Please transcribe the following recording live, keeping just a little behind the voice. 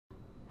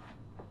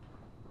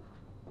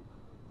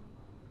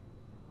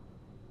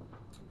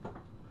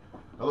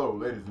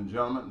ladies and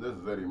gentlemen, this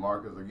is Eddie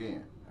Marcus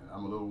again, and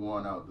I'm a little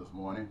worn out this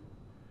morning.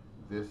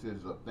 This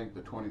is, I think,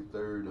 the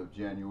 23rd of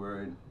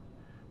January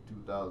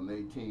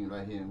 2018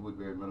 right here in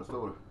Woodbury,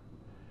 Minnesota.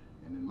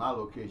 And in my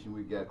location,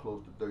 we got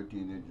close to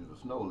 13 inches of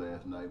snow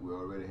last night. We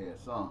already had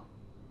some.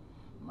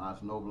 My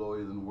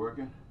snowblower isn't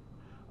working.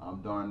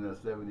 I'm darn near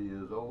 70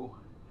 years old,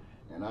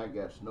 and I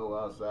got snow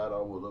outside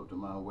almost up to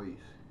my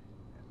waist.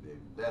 And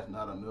if that's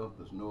not enough,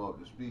 the snow off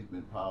the street's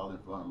been piled in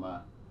front of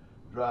my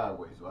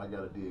driveway, so I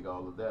got to dig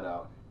all of that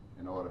out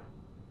in order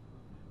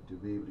to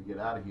be able to get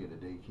out of here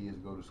today. Kids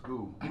go to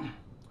school.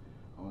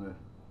 On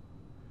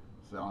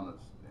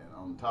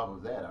top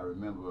of that, I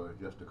remember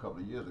just a couple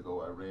of years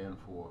ago, I ran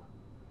for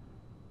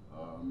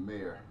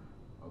mayor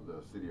of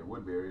the city of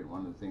Woodbury, and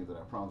one of the things that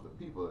I promised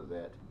the people is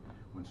that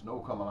when snow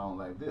come along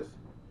like this,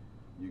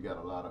 you got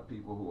a lot of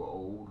people who are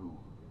old who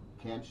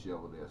can't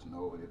shovel their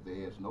snow, and if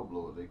they had snow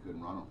blowers, they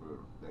couldn't run them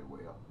for that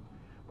well.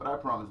 But I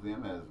promised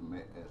them as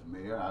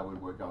mayor, I would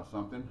work out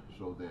something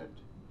so that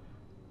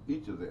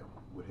each of them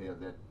would have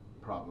that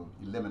problem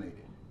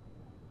eliminated.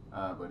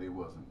 But it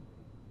wasn't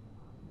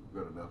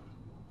good enough.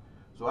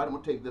 So I'm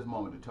going to take this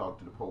moment to talk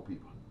to the poor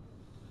people.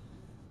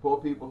 Poor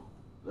people,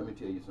 let me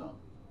tell you something.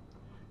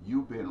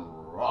 You've been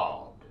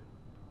robbed.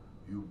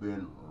 You've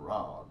been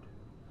robbed.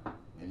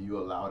 And you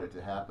allowed it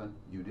to happen.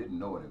 You didn't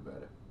know any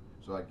better.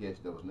 So I guess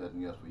there was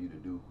nothing else for you to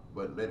do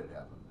but let it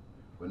happen.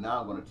 But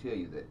now I'm going to tell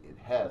you that it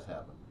has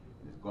happened.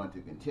 And it's going to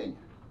continue.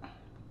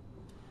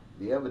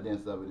 The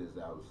evidence of it is,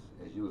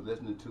 as you were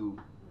listening to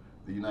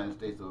the United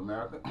States of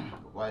America,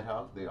 the White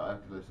House, they are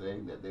actually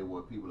saying that they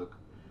want people to,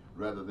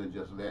 rather than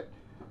just let,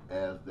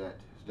 as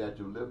that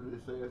Statue of Liberty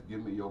says,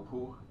 give me your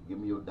poor, give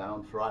me your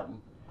downtrodden,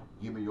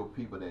 give me your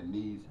people that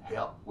needs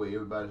help, where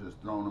everybody's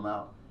just throwing them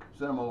out.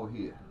 Send them over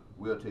here.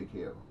 We'll take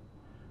care of them.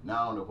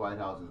 Now the White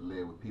House is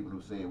led with people who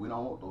are saying, we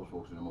don't want those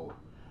folks anymore.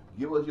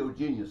 Give us your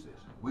geniuses.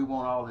 We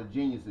want all the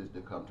geniuses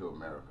to come to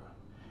America.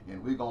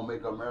 And we're going to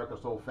make America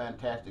so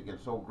fantastic and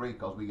so great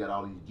because we got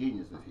all these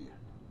geniuses here.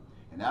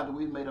 And after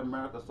we've made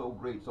America so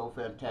great, so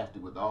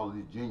fantastic with all of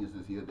these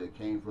geniuses here that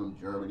came from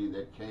Germany,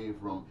 that came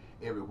from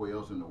everywhere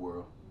else in the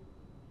world,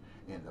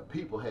 and the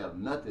people have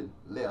nothing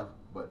left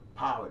but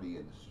poverty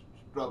and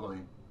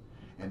struggling,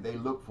 and they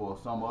look for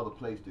some other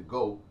place to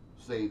go,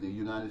 say the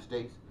United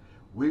States,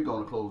 we're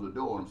going to close the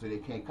door and say they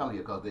can't come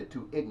here because they're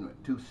too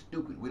ignorant, too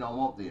stupid. We don't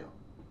want them.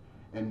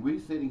 And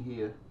we're sitting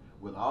here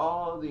with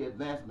all the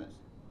advancements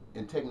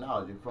in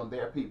technology from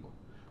their people.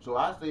 So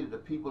I say to the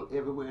people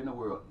everywhere in the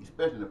world,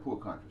 especially in the poor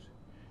countries,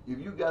 if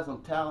you got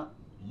some talent,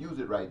 use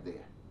it right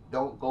there.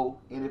 Don't go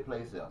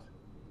anyplace else.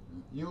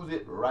 Use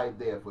it right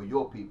there for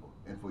your people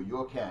and for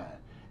your kind.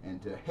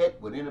 And to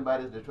heck with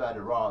anybody that try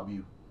to rob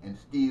you and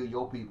steal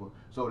your people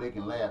so they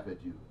can laugh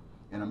at you.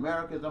 And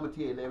Americans, I'm going to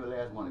tell you, every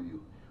last one of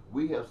you,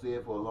 we have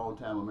said for a long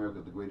time America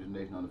is the greatest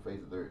nation on the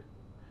face of the earth.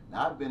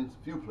 Now, I've been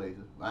a few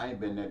places, but I ain't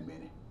been that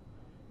many.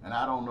 And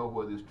I don't know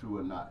whether it's true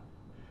or not.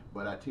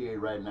 But I tell you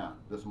right now,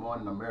 this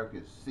morning America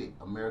is sick.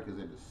 America's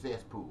in the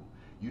cesspool.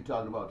 You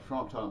talking about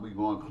Trump talking we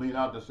going to clean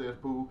out the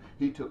cesspool?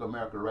 He took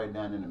America right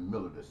down in the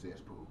middle of the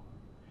cesspool.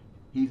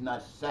 He's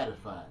not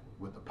satisfied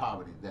with the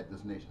poverty that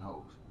this nation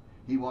holds.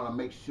 He want to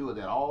make sure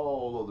that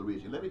all of the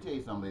rich, and let me tell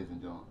you something, ladies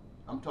and gentlemen,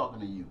 I'm talking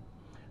to you.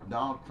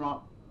 Donald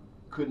Trump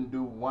couldn't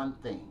do one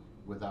thing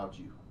without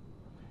you.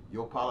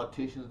 Your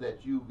politicians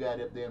that you got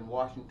up there in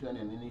Washington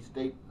and in these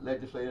state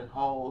legislative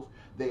halls,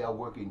 they are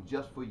working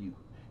just for you.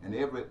 And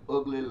every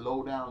ugly,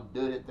 low-down,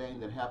 dirty thing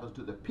that happens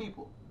to the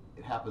people,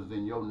 it happens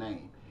in your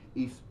name,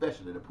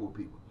 especially the poor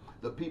people.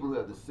 The people who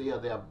have to sell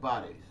their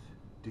bodies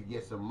to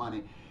get some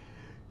money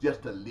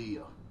just to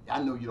live.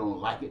 I know you don't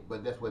like it,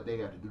 but that's what they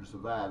have to do to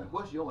survive. And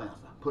what's your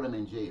answer? Put them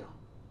in jail.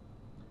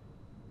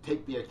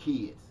 Take their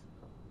kids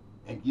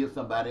and give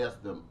somebody else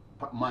the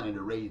money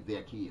to raise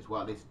their kids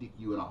while they stick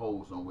you in a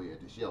hole somewhere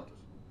at the shelters.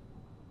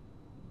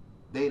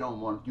 They don't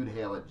want you to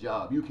have a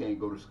job. You can't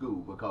go to school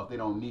because they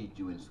don't need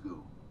you in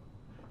school.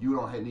 You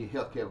don't need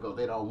health care because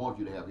they don't want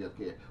you to have health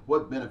care.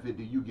 What benefit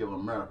do you give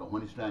America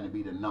when it's trying to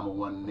be the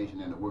 #1 nation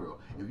in the world?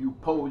 If you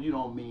poor, you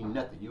don't mean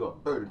nothing. You're a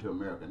burden to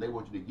America. They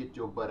want you to get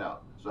your butt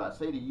out. So I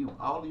say to you,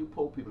 all of you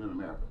poor people in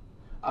America,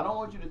 I don't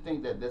want you to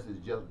think that this is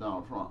just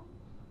Donald Trump.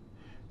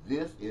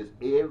 This is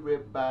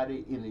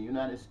everybody in the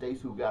United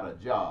States who got a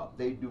job.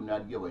 They do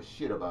not give a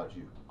shit about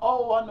you.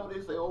 Oh, I know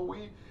they say,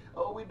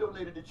 we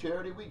donated to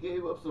charity. We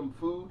gave up some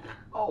food.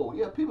 Oh,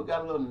 yeah, people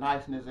got a little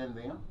niceness in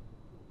them.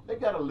 They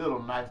got a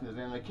little niceness in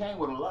them. They came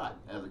with a lot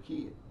as a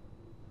kid.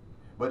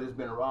 But it's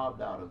been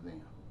robbed out of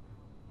them.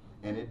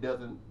 And it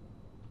doesn't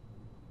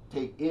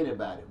take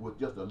anybody with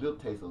just a little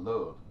taste of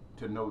love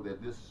to know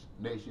that this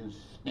nation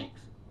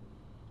stinks.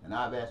 And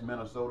I've asked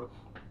Minnesota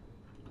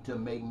to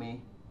make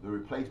me the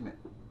replacement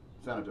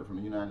senator from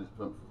the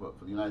for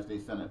the United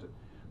States Senator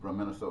from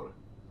Minnesota.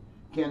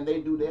 Can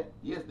they do that?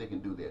 Yes, they can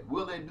do that.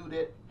 Will they do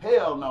that?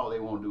 Hell no, they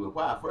won't do it.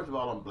 Why? First of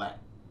all, I'm black.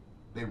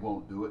 They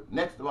won't do it.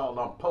 Next of all,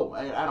 I'm poor.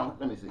 Let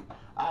me see.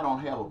 I don't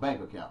have a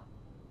bank account.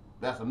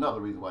 That's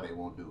another reason why they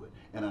won't do it.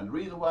 And the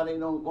reason why they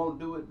won't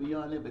do it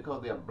beyond that,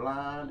 because they're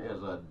blind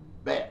as a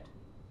bat.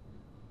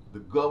 The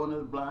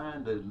governor is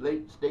blind, the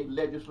state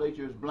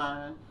legislature is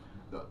blind,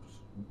 the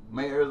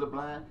mayors are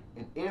blind,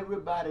 and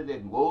everybody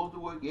that goes to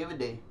work every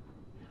day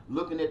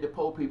looking at the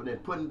poor people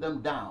and putting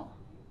them down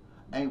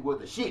ain't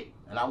worth a shit.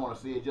 And I want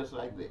to say it just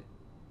like that.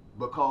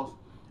 Because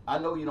I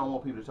know you don't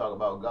want people to talk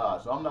about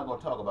God, so I'm not going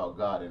to talk about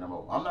God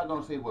anymore. I'm not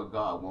going to say what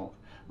God wants,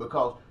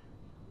 because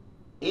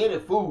any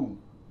fool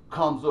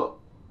comes up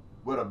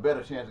with a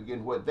better chance of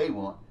getting what they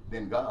want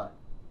than God.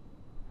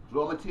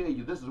 So I'm going to tell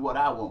you, this is what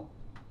I want.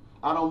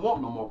 I don't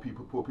want no more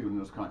poor people in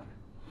this country.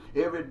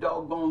 Every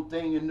doggone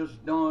thing in this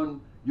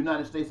darn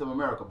United States of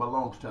America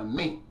belongs to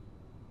me.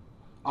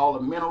 All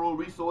the mineral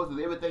resources,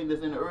 everything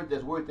that's in the earth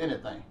that's worth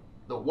anything,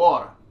 the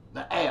water,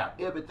 the air,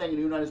 everything in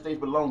the United States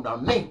belongs to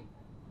me.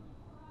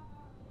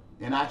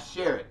 And I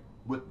share it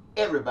with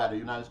everybody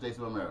in the United States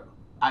of America.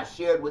 I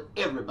share it with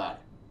everybody.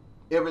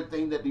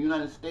 Everything that the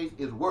United States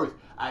is worth,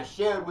 I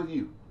share it with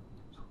you.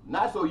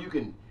 Not so you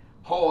can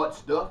hoard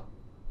stuff,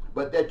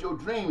 but that your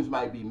dreams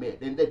might be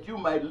met and that you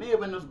might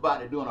live in this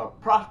body during a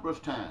prosperous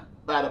time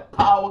by the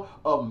power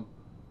of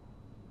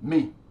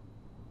me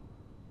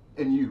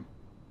and you.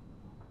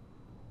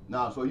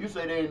 Now, so you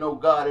say there ain't no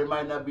God, there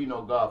might not be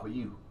no God for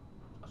you.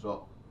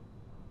 So,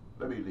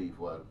 let me leave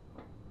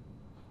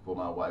for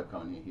my wife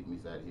coming in and hit me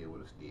side here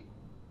with a stick.